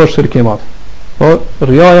vogël, nuk është shirk i madh. Po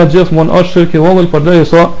rijaja gjithmonë është shirk i vogël,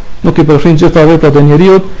 përderisa nuk i përfshin gjitha veprat e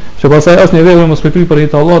njeriu, që pastaj asnjë vepër mos kryen për hir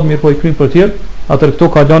të Allahut, mirë po i kryen për tjerë, atëherë këto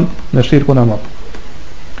kalon në shirkun e madh.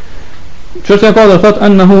 Çështja e katërt thotë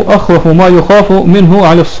annahu akhwafu ma yukhafu minhu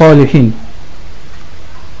ala as-salihin.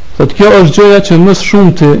 Thotë kjo është gjëja që më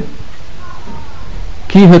shumë të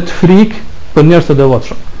kihet frikë për njerëz të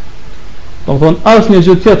devotshëm. Domthon asnjë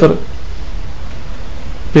gjë tjetër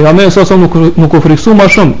pejgamberi sa nuk u friksu më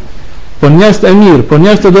shumë për njerëz të mirë, për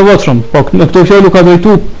njerëz të devotshëm, po në këtë fjalë ka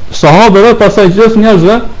drejtuar sahabëve, pastaj gjithë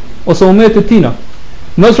njerëzve ose umetit të tina.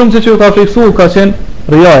 Më shumë se që ka friksuar ka qenë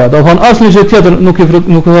rijaja. Domthon asnjë gjë tjetër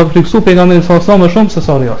nuk ka friksuar pejgamberin sa më shumë se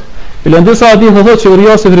sa rija. Në disa hadithe thotë që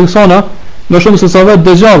rija se friksona më shumë se sa vetë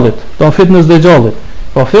dëgjallit, do fitnes dëgjallit.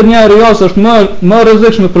 Po fitnia e rijas është më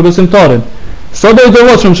rrezikshme për besimtarin. Sa do i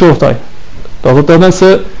devotshëm qoftaj. Do thotë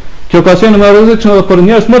se kjo ka qenë më rrezikshme edhe për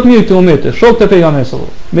njerëz më të mirë të umetit, shokët e pejgamberit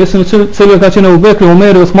sallallahu alajhi wasallam. Mesin e cilëve ka qenë Abu Bekri,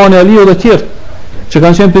 Omeri, Uthmani, Aliu dhe të tjerë, që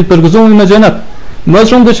kanë qenë përgëzuar në xhenet. Më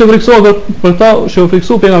shumë do të friksohet për ta që u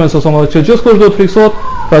friksu pejgamberi sallallahu alajhi wasallam, që gjithkusht do të friksohet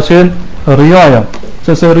ka qenë rijaja,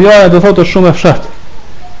 sepse rijaja do thotë shumë e fshehtë.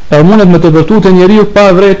 E mundet me të vërtetë njeriu pa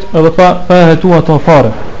vret edhe pa hetuar ato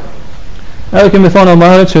fare. Edhe kemi thënë më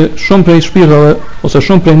herët që shumë prej shpirtave ose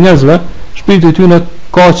shumë prej njerëzve, shpirti i tyre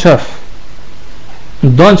ka qef.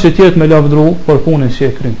 Don që tjetë me lavdru për punën që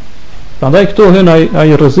e kryen. Prandaj këtu hyn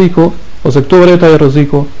ai rreziku ose këtu rret ai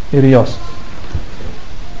rreziku I rias.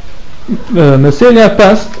 Meselja e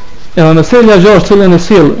pestë, edhe meselja e gjashtë cilën e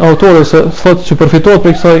sjell autori se thotë që përfitohet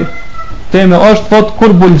prej kësaj teme është thotë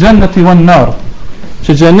kurbul xhenneti wan nar,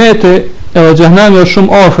 që xheneti edhe xhehenami është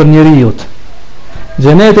shumë afër njeriu.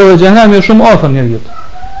 Xheneti edhe xhehenami është shumë afër njeriu.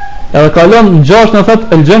 Edhe kalon në gjashtë në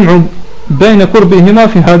thotë el jam'u bejnë kurbihima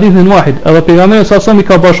fi hadithin wahid. Edhe pejgamberi sa I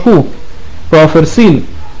ka bashku për afërsinë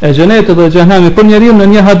e xhenetit dhe xhehenamit për njeriu në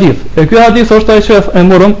një hadith. E ky hadith është ai që e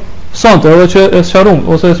morëm sonte edhe që e sqarum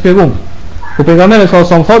ose e shpjegum. Ku pejgamberi sa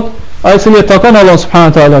thotë ai cili takon Allah subhanahu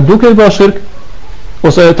wa taala duke I bërë shirk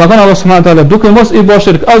ose takon Allah subhanahu wa taala duke mos I bërë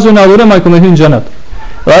shirk azun adhurim ai ka me hyrë në xhenet.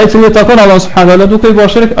 Dhe ai cili takon Allah subhanahu wa taala duke I bërë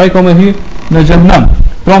shirk ai ka me hyrë në xhehenam.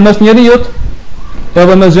 Pra mes njeriu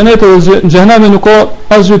edhe mes xhenetit dhe xhehenamit nuk ka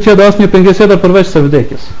asgjë tjetër, asnjë pengesë tjetër përveç se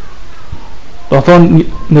vdekjes. Do thonë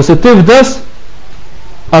nëse ti vdes,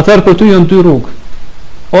 atëherë për ty janë dy rrugë.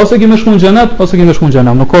 Ose ke më shkuën në xhenet ose ke më shkuën në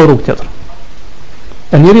xhenem, nuk ka rrugë tjetër.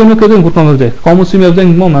 E njeriu nuk e din kur të më vdek. Ka mundësi më vdek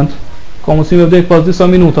në moment, ka mundësi më vdek pas disa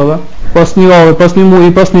minutave, pas një javë, pas një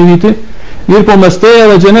muaji, pas një viti. Mirë po mes teje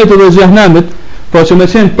dhe xhenetit dhe xhehenemit, pra që më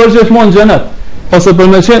qenë përgjithmonë xhenet, ose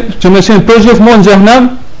për më qenë që më qenë përgjithmonë xhehenem,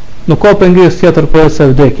 nuk ka pengesë tjetër për se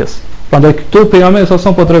vdekjes. Prandaj këtu pejgamberi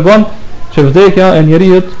sa po tregon që vdekja e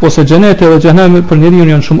njeriu ose xheneti dhe xhehenemi për njeriu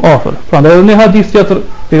janë shumë afër. Prandaj edhe në hadith tjetër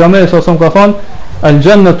pejgamberi sa ka thënë al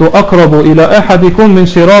jannatu aqrabu ila ahadikum min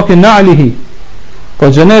shiraki na'lihi.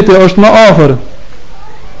 Po xheneti është më afër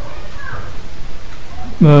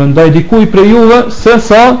ndaj dikujt prej juve se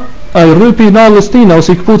sa ai rrypi I nallës tina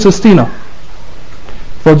ose I kpucës tina.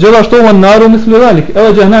 Po gjithashtu në naru mislu dhalik,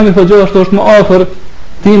 edhe xhehenemi po gjithashtu është më afër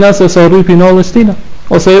tina se sa rrypi I nallës tina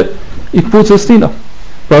ose I kpucës tina.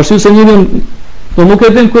 Pra arsye se njeriu do nuk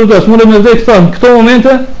e din kur do, mund të më vdek në këto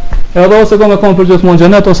momente, edhe ose ka me kon për gjithmonë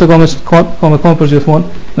xhenet ose ka me kon për gjithmonë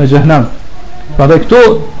në xhehenem. Prandaj këtu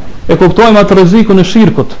e kuptojmë atë rrezikun e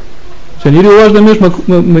shirkut, që njeriu vazhdimisht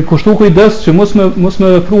me kushtu kujdes që mos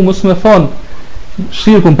me vepru, mos me thon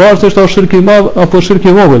shirkun, pavarësisht është shirki I madh apo shirki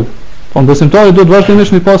I vogël. Po besimtari duhet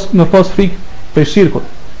vazhdimisht me pas frikë prej shirkut,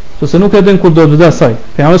 sepse nuk e din kur do të vdes ai.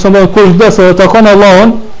 Pejgamberi sa më kur vdes edhe takon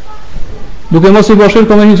Allahun, duke mos I bërë shirk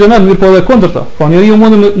me një xhenet, mirë po edhe kundërta. Po njeriu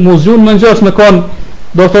mund të zgjun më ngjës me kon,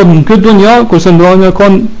 do thotë në këtë dunja, kurse ndrohet me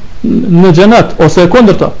kon në xhenet ose e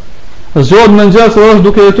kundërta. Zgjodh më ngjës është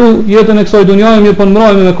duke jetu jetën e kësaj dunjaje, mirë po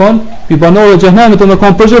ndrohet me kon I banorëve të xhenemit të me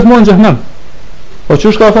kon përgjithmonë xhenem. Po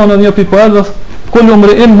çu ka thonë një pipoedh, kullu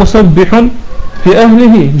mri'in musabbihun fi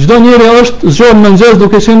ahlihi. Çdo njeri është zgjodh më ngjës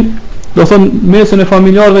duke qenë, do thonë mesin e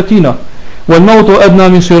familjarëve tina. Wal mautu adna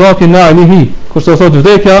min shiraki na'lihi. Kurse thotë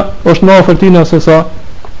vdekja është më afër tina se sa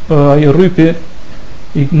ai rrypi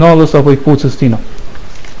I nallës apo I kpucës tina.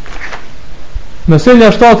 Meselja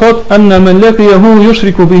 7 thot anna man laqiyahu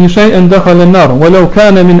yushriku bihi shay'an dakhala an-nar walau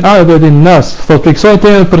kana min a'badi an-nas. Thot për kësaj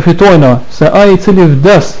teme përfitojna se ai I cili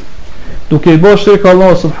vdes duke I bërë shirk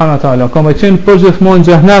Allah subhanahu wa taala ka më qenë përgjithmonë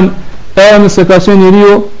xhehenem, edhe nëse ka qenë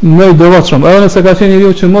njeriu më I devotshëm, edhe nëse ka qenë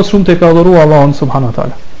njeriu që më shumë te ka adhuruar Allahun subhanahu wa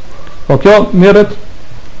taala. Po kjo merret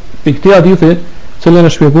për këtë hadithi që ne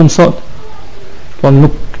shpjegojmë sot. Po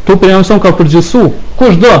nuk tu për jam son ka përgjithsu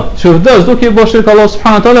kushdo që vdes duke I bërë shirk Allah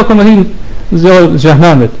subhanahu wa taala ka më hin zjarr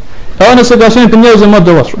xhehenamit. Edhe nëse ka qenë për njerëz më të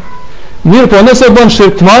devotshëm. Mirë, po nëse bën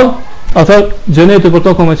shirk të madh, atë xheneti për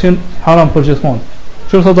to ka më qenë haram përgjithmonë.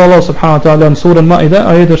 Çfarë thot Allah subhanahu wa taala në surën Maida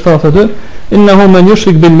ayet 72, innahu man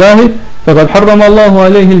yushrik billahi faqad harrama Allahu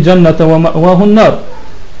alayhi al-jannata wa ma'wahu an-nar.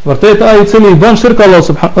 Vërtet ai I cili bën shirk Allah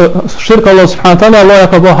subhanahu wa taala, Allah ja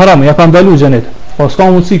ka bë haram, ja ka ndaluar xhenet. Po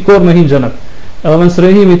s'ka mundsi kur me hin xhenet. Edhe në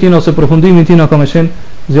srehimi tina ose përfundimin tina ka më qenë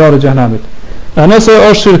zjarri I xhehenamit. A nëse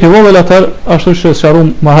është shirk I vogël atë ashtu që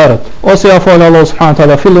sqarum më herët, ose ja fal Allah subhanahu wa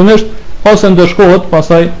taala fillimisht, ose ndeshkohet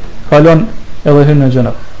pastaj kalon edhe hyn në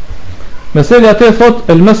xhenet. Mesela te thot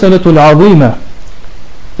el meselatu al azima.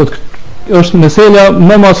 Është mesela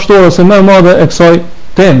më mashtore se më e madhe e kësaj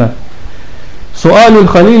teme. Sualu al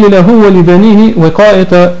khalil lahu wa li banihi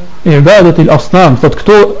wiqa'ata ibadati al asnam. Thot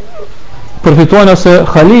këtu përfitojnë se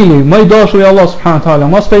Khalili më I dashur I Allah subhanahu wa taala,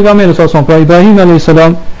 mos pejgamberi sa son, pra Ibrahim alayhis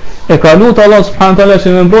salam e ka lutur Allah subhanahu wa taala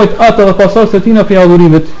që më mbrojt atë dhe pasardhësit e tina për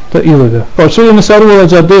adhurimet të idhujve. Por çuaj më sqaruar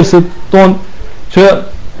gjatë dersit ton që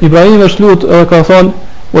Ibrahim është lut edhe ka thonë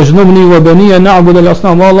wajnubni wa baniya na'budu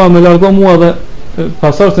al-asnam, Allah më largo mua dhe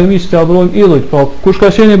pasardhësit e mi që adhurojmë idhujt. Po kush ka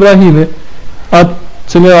qenë Ibrahimi, atë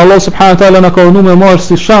që Allah subhanahu wa taala na ka urdhëruar me marr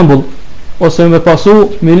si shembull ose me pasu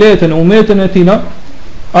miletin, umetin e tina,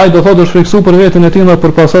 ai do thotë është friksu për veten e tij dhe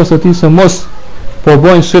për pasardhësit e tij se mos po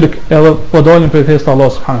bojnë shirk edhe po dalin prej fesë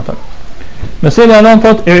Allah subhanahu wa taala. Mesela nan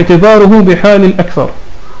thot i'tibaruhu bi halil akthar.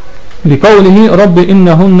 li qawlihi rabbi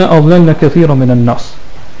innahunna adlalna kathiran min an-nas.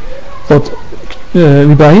 Thot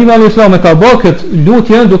Ibrahim alayhis salam ka bërë këtë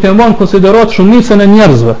lutje duke marrë në konsiderat shumicën e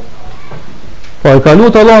njerëzve. Po e ka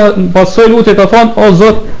lutë Allah, pasoj lutje ka thënë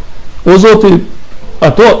o Zoti,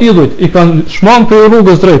 ato idhujt i kanë shmang për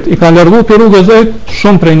rrugës drejt, i kanë largu për rrugës drejt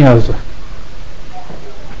shumë prej njerëzve.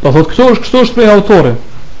 Do thot kështu është prej autorit.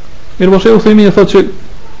 Mirë Sheikh Uthaymin thotë që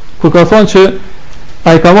kur ka thënë që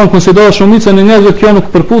ai ka marrë konsiderat shumicën e njerëzve, kjo nuk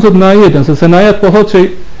përputhet me ajetin, sepse në ajet po thotë që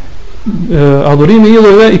adhurimi i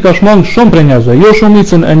idhujve i ka shmang shumë prej njerëzve, jo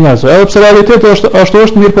shumicën e njerëzve. Edhe pse realiteti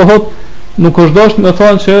është mirë, po thotë nuk është dashur me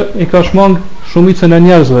thënë që i ka shmang shumicën e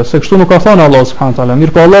njerëzve, se kështu nuk ka thënë Allah subhanahu taala.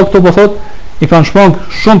 Mirë, po Allah këtu po thotë i kanë shmang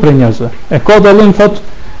shumë prej njerëzve. E ka dallim thotë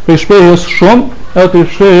për shprehjes shumë edhe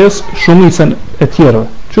për shprehjes shumicën e tjerëve.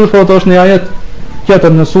 Çu thotë është në ajet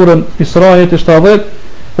tjetër në surën Isra ayeti 70,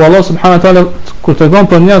 ku Allah subhanahu taala kur tregon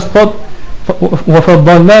për njerëz thotë wa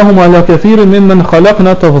faddalnahum ala kathirin mimman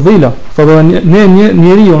khalaqna tafdhila. Thotë ne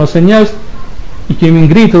njeriu ose njerëz i kemi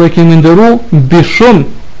ngritur dhe kemi nderuar mbi shumë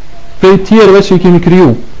prej tjerëve që i kemi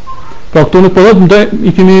kriju. Pra këtu nuk përdet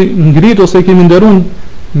i kemi ngrit ose i kemi nderuar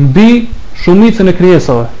mbi shumicën e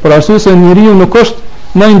krijesave. Për arsye se njeriu nuk është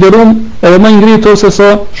më i nderuar edhe më i ngritur se sa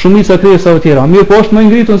shumica e krijesave tjera. Mirë, po është më i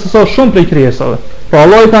ngritur se sa shumë prej krijesave. Pra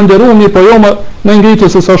Allah i ka nderuar, mirë, po jo më i ngritur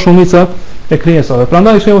se sa shumica e krijesave.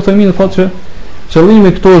 Prandaj Sheikh Uthaymin thotë që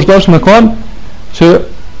qëllimi këtu është dashur me kanë që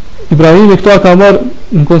Ibrahimi këtu ka marrë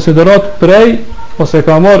në konsiderat prej ose e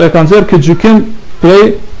ka nxjerr këtë gjykim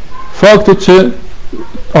prej faktit që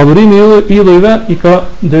adhurimi i idhujve i ka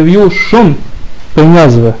deviju shumë për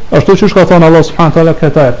njerëzve, ashtu që ka thënë Allah subhanahu taala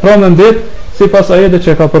këta. Pra më mbet sipas ajetit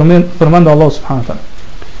që ka përmend Allah subhanahu taala.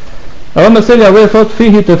 Edhe mesela ve thot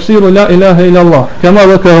fihi tafsiru la ilaha illa Allah, kama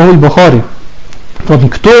dhakarahu al-Bukhari. Po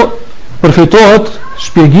këtu përfitohet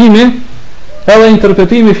shpjegimi edhe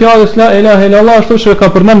interpretimi i fjalës la ilaha illa Allah ashtu që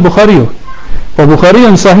ka përmend Buhariu. Po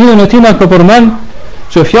Buhariu në Sahihun e tij ka përmend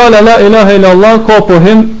që fjala la ilaha illa Allah ka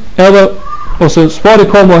pohim edhe ose spari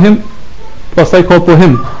ka mohim, pastaj ka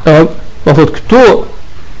pohim. Do thot këtu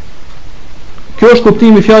kjo është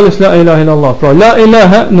kuptimi i fjalës la ilaha illa Allah. Pra la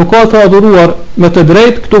ilaha nuk ka të adhuruar me të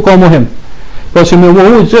drejtë, këtu ka mohim. Pra që me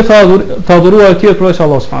mohu gjitha të adhuruar e tjerë përveç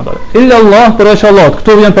Allah subhanahu taala. Illa Allah përveç Allah,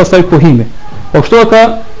 këtu vjen pastaj pohimi. Po kështu ka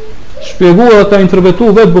shpjeguar dhe ka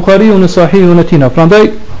interpretuar vetë Buhariu në Sahihun e tij.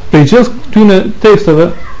 Prandaj për gjithë këtyre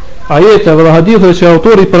teksteve, ajeteve dhe haditheve që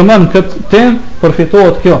autori përmend këtë temë,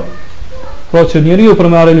 përfitohet kjo. Pra që njeriu për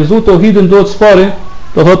me realizuar tauhidin duhet spari,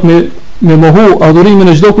 do thot me mohu adhurimin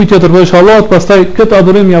e çdo kujt tjetër veç Allahut, pastaj këtë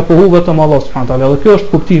adhurim ja pohu vetëm Allah subhanahu taala. Dhe kjo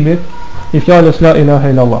është kuptimi i fjalës la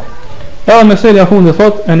ilaha illa Allah. Edhe mesela fundi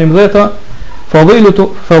thot en 11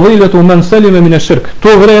 fadilatu man salima min ash-shirk.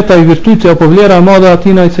 To vreta i virtyti apo vlera e madhe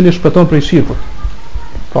atina i cili shpëton prej shirkut.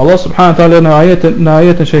 Pra Allah subhanahu taala në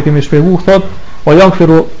ajetin që kemi shpjeguar thot wa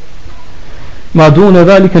yaghfiru ma duna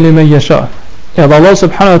zalika liman yasha. Edhe Allah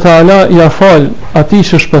subhanahu taala ja fal atij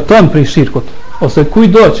që shpëton prej shirkut, ose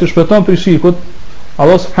kujdo që shpëton prej shirkut,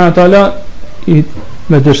 Allah subhanahu taala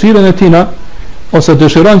me dëshirën e tina ose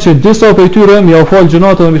dëshiron që disa prej tyre më ia fal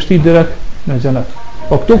gjunat dhe më shtit direkt në xhenet.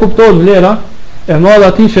 Po këtu kuptohet vlera e madhe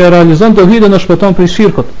atij që e realizon tauhidin dhe shpëton prej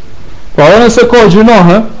shirkut. Po edhe nëse ka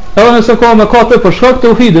gjunahe, edhe nëse ka mëkate për shkak të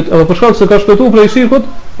tauhidit, edhe për shkak se ka shpëtuar prej shirkut,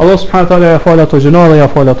 Allah subhanahu taala ja fal ato gjuna dhe ja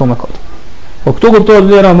fal ato mëkate. Po këtu kuptohet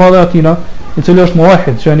vlera e madhe atina i cili është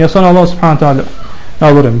muwahhid, që njëson Allah subhanahu taala në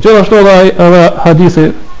adhurim. Gjithashtu edhe hadithi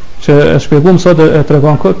që e shpjegum sot e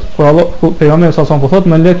tregon këtë, por Allah pejgamberi sa po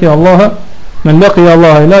thotë men laki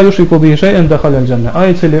Allah la yushriku bihi shay'an dakhala al-janna.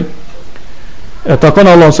 Ai cili e takon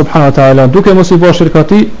Allah subhanahu taala duke mos i bërë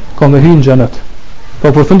shirkati, ka me hyrë në xhenet.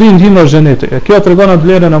 Po përfundim ndihmë në xheneti. E kjo tregon atë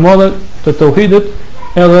vlerën e madhe të tauhidit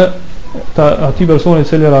edhe të atij personi i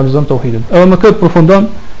cili realizon tauhidin. Edhe me këtë përfundon,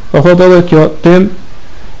 do thotë edhe kjo temë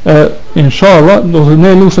inshallah do të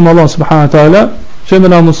ne lutem Allah subhanahu taala që më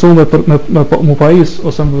na mëson me pajis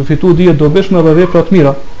ose me fitu dije dobishme dhe vepra të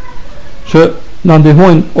mira që na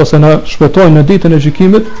ndihmojnë ose na shpëtojnë në ditën e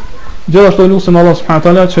gjykimit. Gjithashtu lutem Allah subhanahu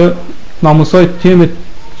taala që na mësoj të jemi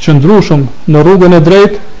qëndrueshëm në rrugën e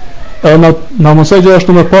drejtë, edhe na mësoj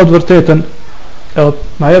gjithashtu me pa të vërtetën, edhe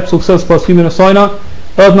na jep sukses pasimin e saj,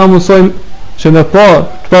 edhe na mësoj që me pa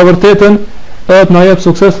të pavërtetën, edhe na jep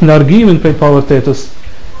sukses në largimin prej pavërtetës.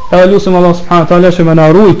 Edhe lutem Allah subhanahu taala që më na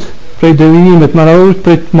ruajt prej devijimit, më na ruajt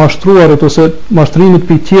prej të mashtruarit ose mashtrimit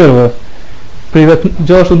prej tjerëve, prej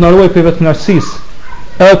gjithashtu na ruaj prej vetënaqësisë,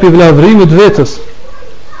 edhe prej vlavërimit vetës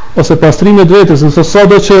ose pastrimit vetës, ose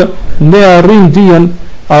sado që ne arrim dijen,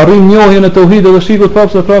 arrim njohjen e tauhidit dhe shikut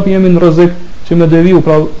prapë se prapë jemi në rrezik që me deviju.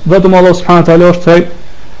 Pra vetëm Allah subhanahu taala është ai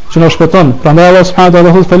që na shpëton. Prandaj Allah subhanahu wa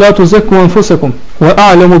taala thotë la tuzakku anfusakum wa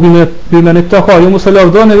a'lamu biman ittaqa. Ju mos e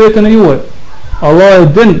lavdoni veten e juaj. Allah e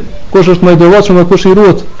din kush është më i devotshëm dhe kush i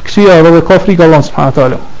ruhet këqija dhe ka frikë Allah subhanahu wa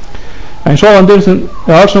taala. Inshallah ndërsa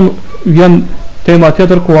e ardhshëm vjen tema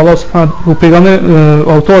tjetër ku Allah subhanahu pejgamber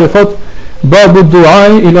autori thot babu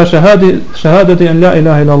duai ila shahadati an la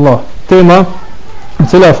ilaha illa Allah. Tema e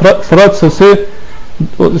cila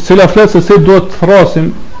flet se duhet të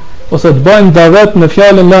thrasim ose të bëjmë davet në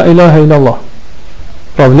fjalën la ilaha illa Allah.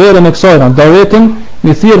 Pra vlerën e kësaj, davetin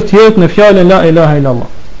me thirrje të jetë në fjalën la ilaha illa Allah.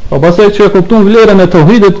 Po pastaj që e kupton vlerën e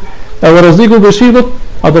tauhidit edhe rreziku i beshikut,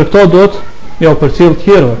 atë këto duhet ja përcjell të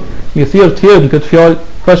tjerëve. Me thirrje të jetë në këtë fjalë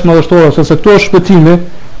kaq madhështore se këto është shpëtimi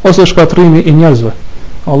ose shkatrimi i njerëzve.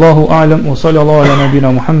 Allahu a'lam wa sallallahu ala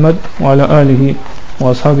nabina Muhammad wa ala alihi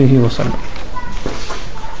wa ashabihi wa sallam.